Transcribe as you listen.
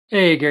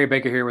Hey, Gary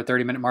Baker here with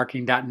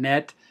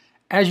 30minutemarketing.net.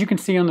 As you can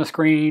see on the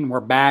screen, we're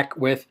back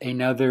with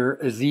another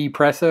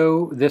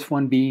ZPresso, this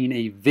one being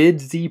a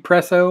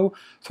Vidzpresso,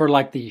 sort of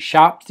like the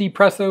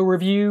ShopZPresso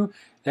review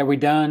that we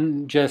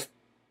done just,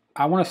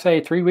 I want to say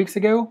 3 weeks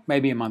ago,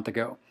 maybe a month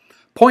ago.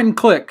 Point and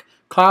click,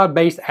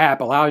 cloud-based app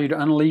allows you to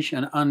unleash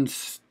an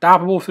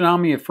unstoppable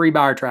tsunami of free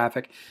buyer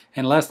traffic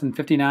in less than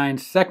 59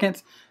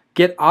 seconds.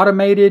 Get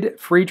automated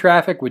free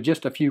traffic with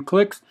just a few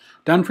clicks.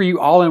 Done for you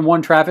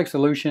all-in-one traffic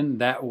solution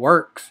that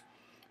works.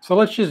 So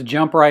let's just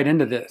jump right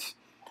into this.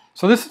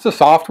 So this is the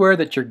software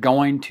that you're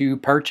going to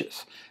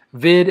purchase.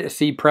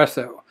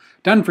 Vidzpresso.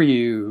 Done for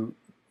you.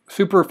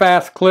 Super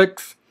fast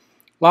clicks.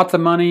 Lots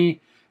of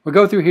money. We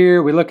go through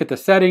here. We look at the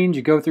settings.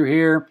 You go through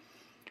here.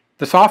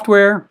 The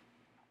software,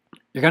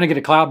 you're going to get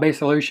a cloud-based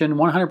solution.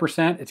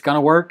 100%. It's going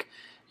to work.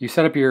 You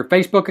set up your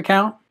Facebook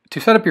account.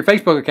 To set up your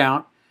Facebook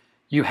account,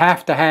 you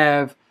have to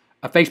have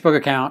a Facebook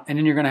account, and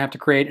then you're going to have to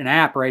create an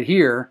app right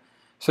here.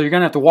 So you're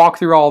going to have to walk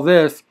through all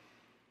this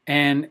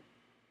and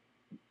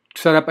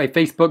set up a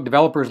Facebook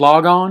developer's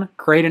logon,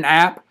 create an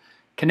app,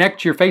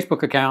 connect your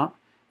Facebook account,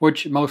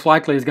 which most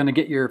likely is going to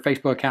get your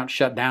Facebook account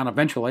shut down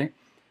eventually.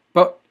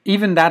 But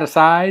even that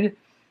aside,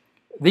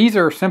 these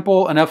are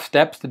simple enough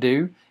steps to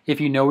do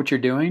if you know what you're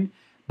doing.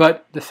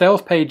 But the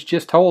sales page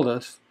just told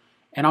us,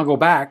 and I'll go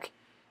back,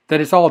 that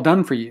it's all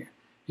done for you.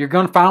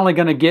 You're finally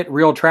going to get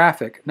real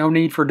traffic. No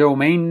need for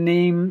domain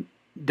names,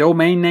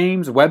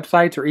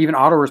 websites, or even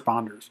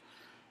autoresponders.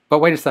 But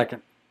wait a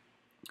second.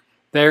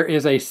 There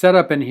is a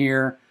setup in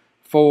here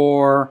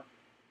for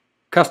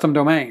custom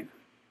domain.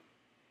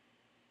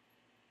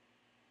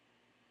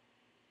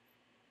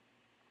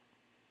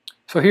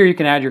 So here you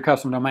can add your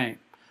custom domain.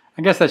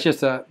 I guess that's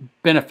just a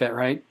benefit,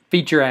 right?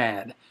 Feature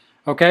add.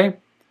 Okay?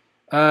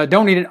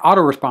 Don't need an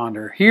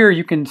autoresponder. Here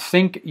you can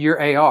sync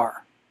your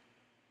AR.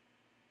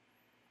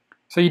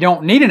 So you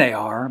don't need an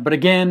AR, but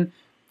again,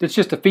 it's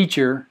just a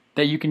feature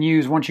that you can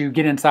use once you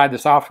get inside the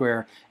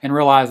software and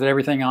realize that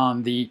everything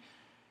on the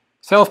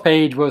sales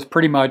page was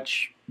pretty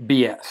much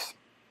BS.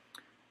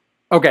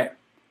 Okay,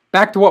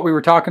 back to what we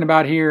were talking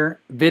about here.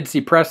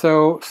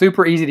 Vidzpresso,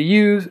 super easy to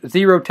use,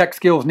 zero tech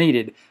skills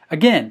needed.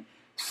 Again,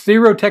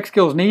 zero tech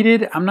skills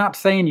needed. I'm not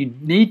saying you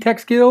need tech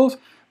skills,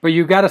 but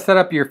you've got to set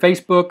up your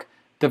Facebook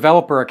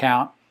developer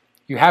account.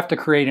 You have to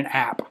create an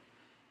app.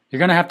 You're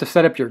going to have to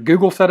set up your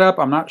Google setup.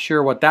 I'm not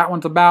sure what that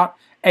one's about.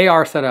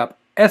 AR setup,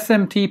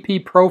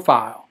 SMTP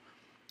profile.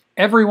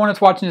 Everyone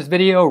that's watching this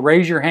video,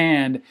 raise your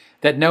hand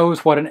that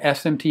knows what an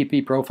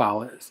SMTP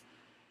profile is.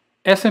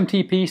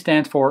 SMTP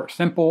stands for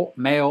Simple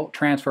Mail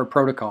Transfer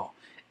Protocol.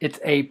 It's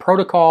a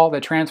protocol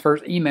that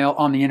transfers email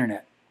on the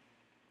internet.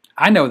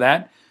 I know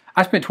that.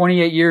 I spent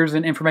 28 years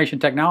in information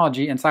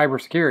technology and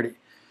cybersecurity.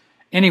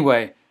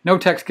 Anyway, no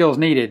tech skills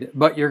needed,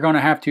 but you're going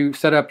to have to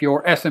set up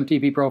your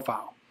SMTP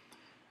profile.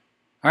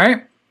 All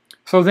right?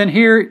 So then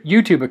here,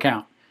 YouTube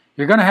account.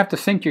 You're going to have to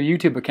sync your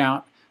YouTube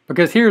account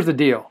because here's the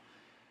deal.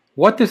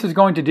 What this is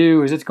going to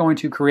do is it's going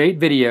to create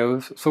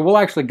videos. So we'll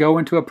actually go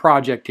into a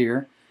project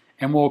here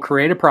and we'll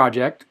create a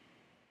project,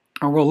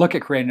 or we'll look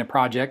at creating a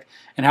project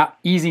and how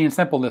easy and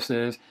simple this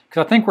is.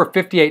 Because I think we're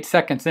 58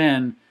 seconds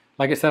in,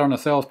 like it said on the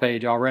sales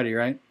page already,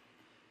 right?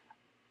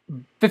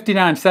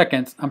 59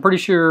 seconds. I'm pretty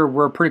sure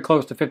we're pretty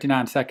close to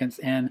 59 seconds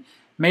in,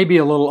 maybe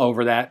a little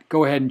over that.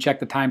 Go ahead and check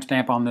the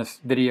timestamp on this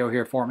video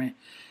here for me.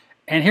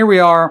 And here we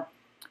are.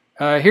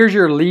 Here's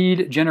your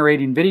lead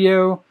generating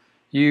video.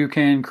 You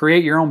can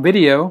create your own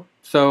video.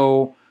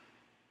 So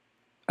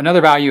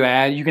another value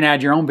add, you can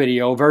add your own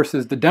video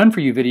versus the done for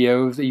you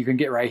videos that you can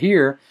get right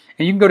here.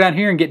 And you can go down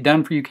here and get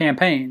done for you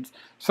campaigns.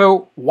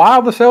 So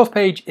while the sales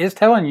page is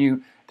telling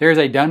you there's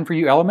a done for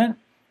you element,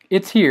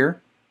 it's here.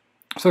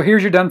 So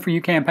here's your done for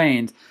you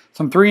campaigns.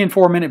 Some 3 and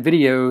 4 minute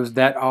videos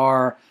that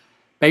are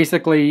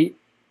basically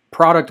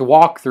product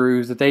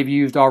walkthroughs that they've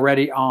used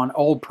already on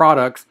old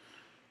products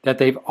that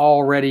they've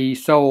already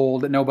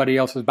sold that nobody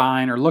else is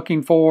buying or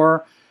looking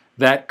for.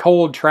 That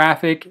cold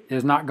traffic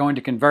is not going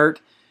to convert.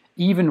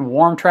 Even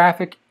warm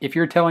traffic, if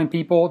you're telling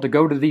people to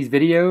go to these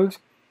videos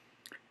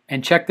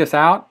and check this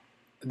out,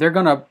 they're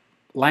going to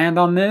land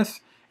on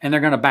this and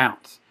they're going to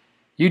bounce.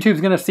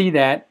 YouTube's going to see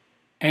that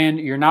and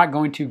you're not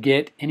going to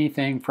get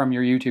anything from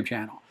your YouTube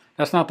channel.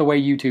 That's not the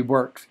way YouTube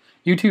works.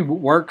 YouTube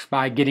works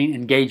by getting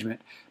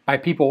engagement, by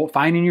people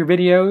finding your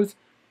videos,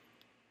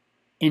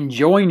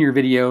 enjoying your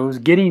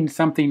videos, getting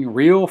something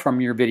real from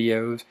your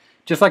videos,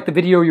 just like the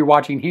video you're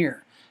watching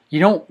here. You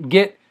don't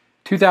get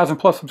 2,000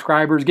 plus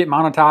subscribers, get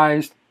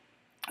monetized,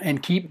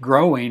 and keep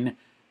growing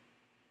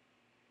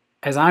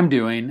as I'm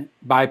doing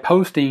by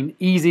posting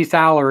easy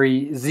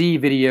salary Z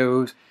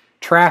videos,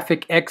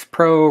 Traffic X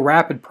Pro,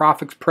 Rapid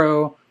Profits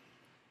Pro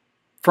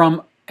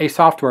from a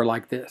software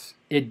like this.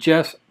 It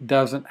just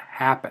doesn't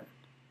happen.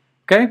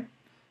 Okay?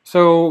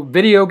 So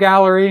video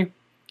gallery,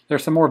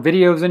 there's some more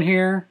videos in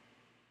here.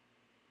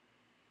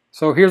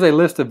 So here's a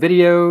list of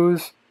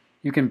videos.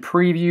 You can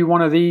preview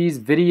one of these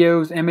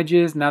videos,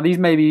 images. Now these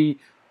may be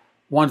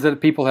ones that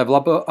people have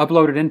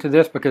uploaded into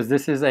this because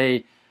this is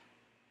a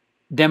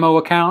demo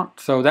account.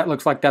 So that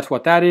looks like that's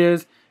what that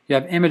is. you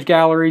have image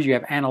galleries, you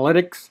have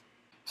analytics.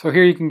 So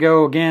here you can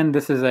go again,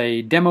 this is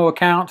a demo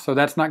account, so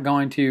that's not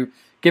going to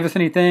give us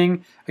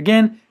anything.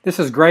 Again, this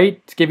is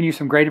great. It's giving you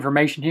some great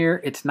information here.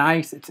 It's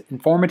nice, it's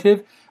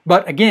informative,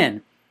 but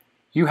again,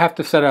 you have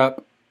to set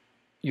up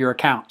your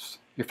accounts,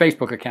 your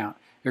Facebook account,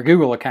 your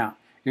Google account,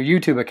 your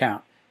YouTube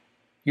account.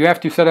 You have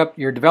to set up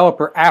your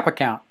developer app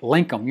account,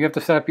 link them. You have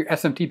to set up your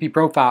SMTP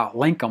profile,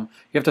 link them.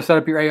 You have to set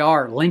up your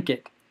AR, link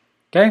it.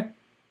 Okay?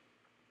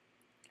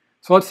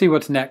 So let's see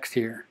what's next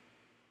here.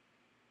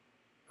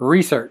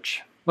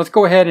 Research. Let's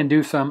go ahead and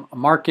do some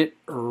market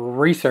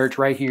research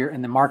right here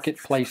in the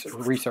marketplace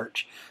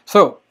research.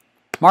 So,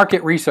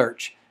 market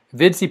research.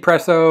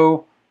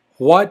 Vidzpresso,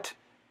 what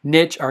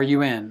niche are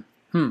you in?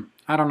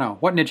 I don't know.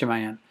 What niche am I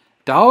in?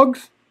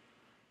 Dogs?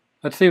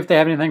 Let's see if they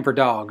have anything for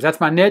dogs. That's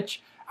my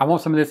niche. I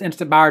want some of this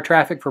instant buyer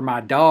traffic for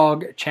my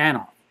dog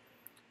channel.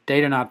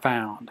 Data not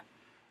found.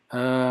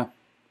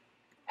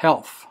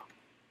 Health.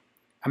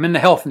 I'm in the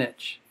health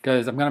niche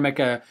because I'm going to make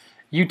a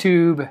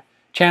YouTube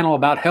channel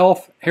about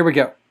health. Here we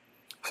go.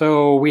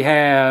 So we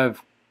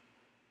have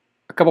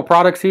a couple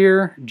products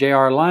here.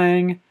 J.R.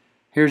 Lang.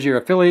 Here's your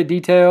affiliate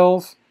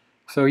details.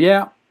 So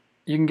yeah,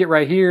 you can get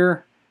right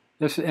here.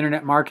 This is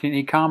internet marketing,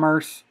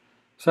 e-commerce,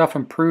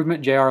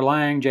 self-improvement, J.R.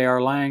 Lang,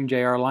 J.R. Lang,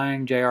 J.R.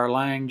 Lang, J.R.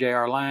 Lang,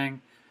 J.R.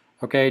 Lang.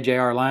 Okay,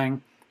 J.R.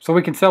 Lang. So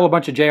we can sell a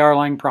bunch of J.R.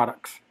 Lang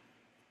products.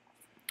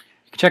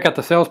 You can check out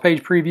the sales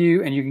page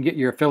preview and you can get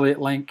your affiliate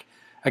link.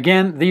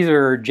 Again, these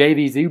are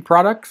JVZoo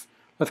products.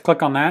 Let's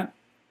click on that.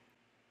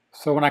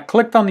 So when I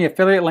clicked on the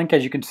affiliate link,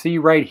 as you can see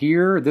right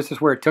here, this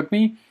is where it took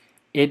me.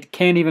 It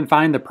can't even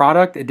find the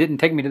product. It didn't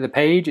take me to the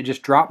page. It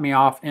just dropped me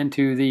off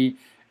into the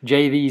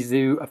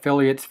JVZoo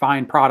affiliates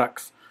find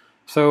products.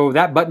 So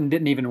that button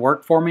didn't even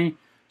work for me.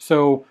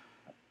 So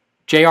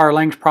J.R.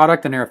 Lang's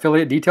product and their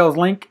affiliate details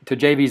link to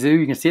JVZoo,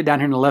 you can see it down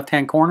here in the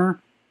left-hand corner.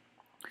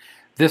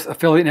 This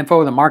affiliate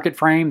info, the market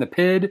frame, the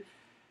PID,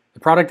 the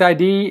product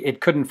ID,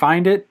 it couldn't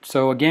find it.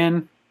 So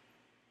again,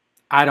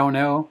 I don't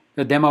know,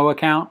 the demo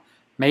account,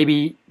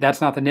 maybe that's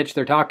not the niche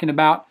they're talking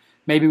about.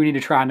 Maybe we need to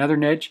try another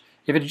niche.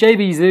 If it's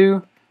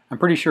JVZoo, I'm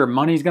pretty sure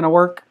money's going to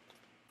work.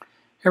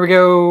 Here we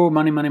go,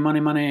 money, money, money,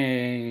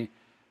 money.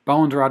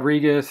 Bones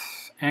Rodriguez,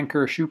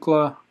 Anchor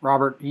Shukla,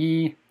 Robert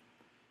Yee,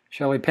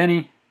 Shelly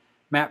Penny,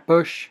 Matt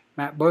Bush.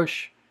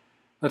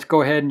 Let's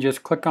go ahead and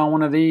just click on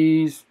one of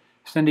these.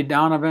 Cindy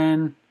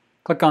Donovan.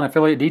 Click on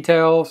affiliate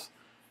details.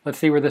 Let's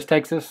see where this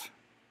takes us.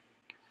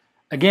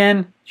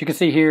 Again, as you can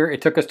see here,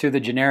 it took us to the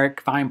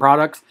generic find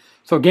products.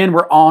 So again,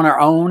 we're on our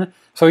own.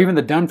 So even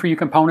the done for you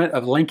component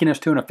of linking us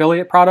to an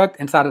affiliate product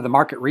inside of the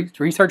market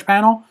research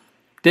panel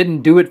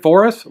didn't do it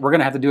for us. We're going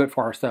to have to do it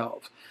for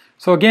ourselves.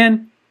 So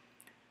again,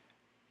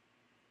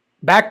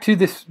 back to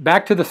the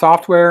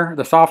software.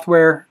 The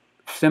software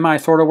semi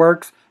sort of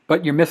works,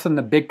 but you're missing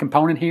the big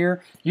component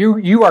here.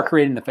 You are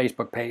creating the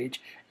Facebook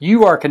page.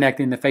 You are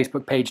connecting the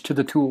Facebook page to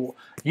the tool.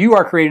 You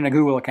are creating a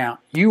Google account.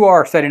 You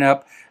are setting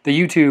up the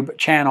YouTube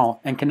channel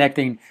and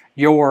connecting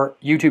your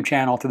YouTube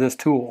channel to this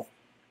tool.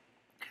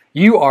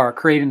 You are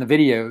creating the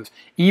videos.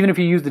 Even if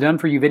you use the done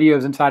for you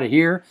videos inside of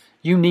here,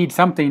 you need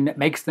something that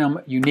makes them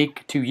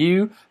unique to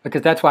you,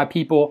 because that's why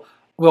people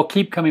will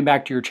keep coming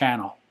back to your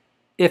channel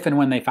if and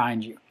when they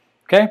find you.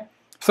 Okay?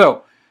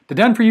 So the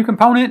done for you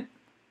component,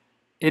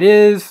 it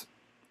is,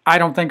 I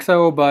don't think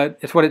so, but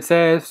it's what it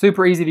says.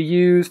 Super easy to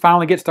use,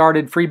 finally get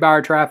started, free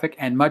buyer traffic,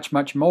 and much,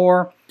 much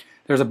more.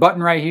 There's a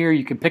button right here.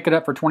 You can pick it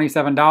up for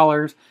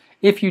 $27.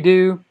 If you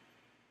do,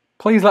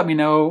 please let me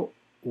know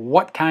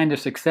what kind of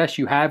success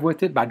you have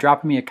with it by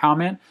dropping me a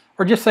comment,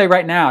 or just say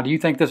right now, do you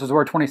think this is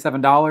worth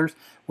 $27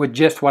 with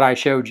just what I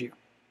showed you?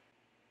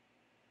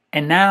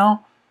 And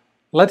now,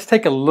 let's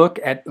take a look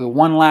at the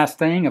one last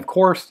thing. Of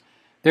course,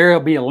 there will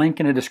be a link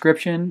in the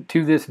description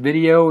to this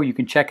video. You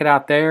can check it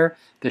out there.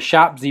 The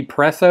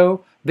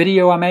ShopZPresso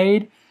video I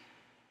made.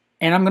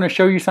 And I'm going to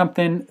show you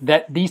something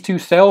that these two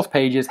sales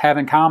pages have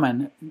in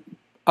common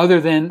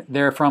other than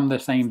they're from the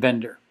same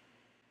vendor.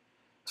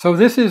 So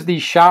this is the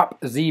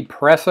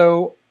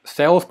ShopZPresso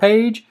sales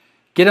page.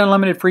 Get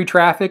unlimited free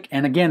traffic.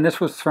 And again, this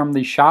was from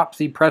the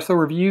ShopZPresso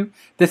review.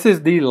 This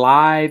is the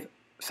live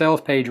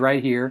sales page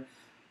right here.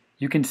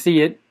 You can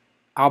see it.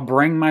 I'll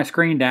bring my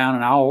screen down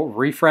and I'll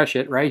refresh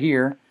it right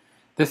here.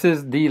 This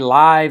is the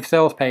live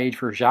sales page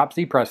for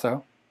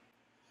ShopZPresso.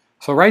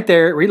 So right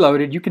there,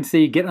 reloaded, you can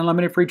see get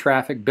unlimited free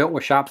traffic built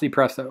with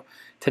ShopZPresso.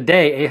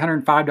 Today,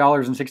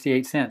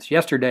 $805.68.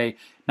 Yesterday,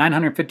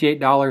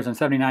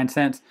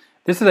 $958.79.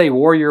 This is a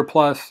Warrior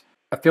Plus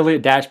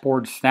affiliate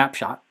dashboard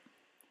snapshot,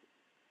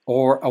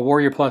 or a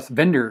Warrior Plus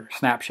vendor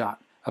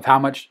snapshot of how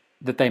much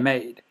that they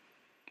made.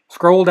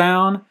 Scroll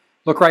down,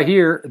 look right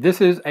here.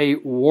 This is a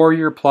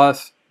Warrior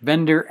Plus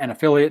vendor and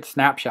affiliate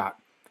snapshot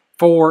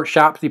for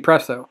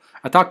ShopZPresso.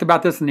 I talked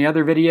about this in the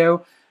other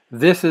video.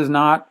 This is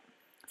not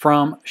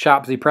from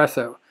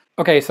ShopZPresso.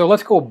 Okay, so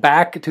let's go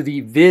back to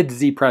the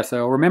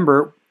Vidzpresso.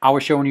 Remember, I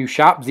was showing you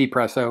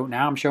ShopZPresso.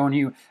 Now I'm showing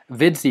you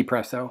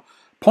Vidzpresso.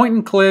 Point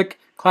and click,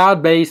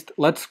 cloud-based.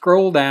 Let's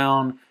scroll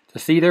down to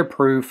see their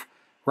proof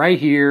right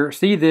here.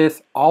 See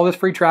this, all this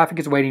free traffic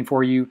is waiting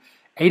for you.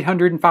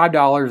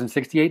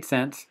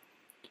 $805.68,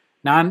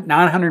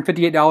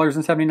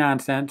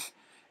 $958.79.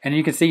 And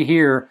you can see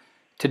here,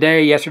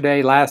 today,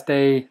 yesterday, last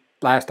day,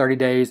 last 30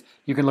 days,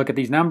 you can look at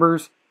these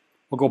numbers.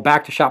 We'll go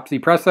back to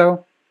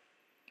ShopZPresso.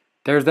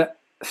 There's that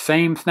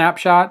same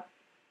snapshot.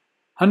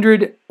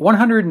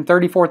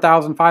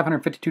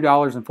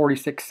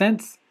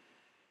 $134,552.46.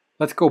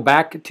 Let's go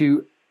back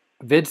to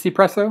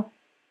Vidzpresso.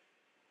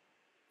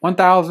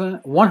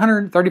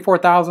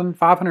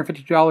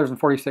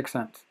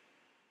 $134,552.46.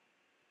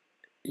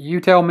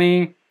 You tell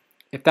me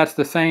if that's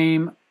the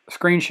same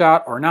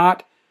screenshot or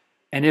not,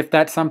 and if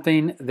that's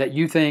something that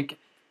you think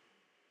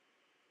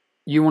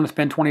you want to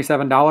spend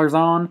 $27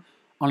 on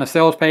a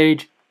sales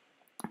page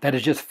that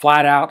is just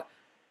flat out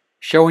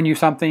showing you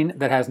something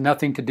that has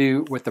nothing to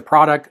do with the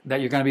product that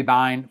you're going to be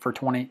buying for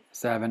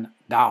 $27.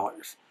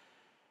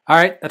 All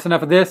right, that's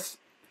enough of this.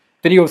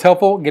 Video was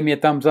helpful. Give me a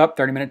thumbs up,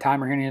 30-minute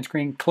timer here on the end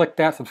screen. Click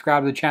that,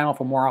 subscribe to the channel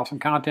for more awesome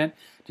content,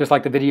 just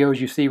like the videos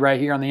you see right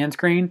here on the end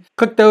screen.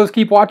 Click those,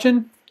 keep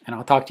watching, and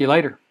I'll talk to you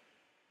later.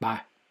 Bye.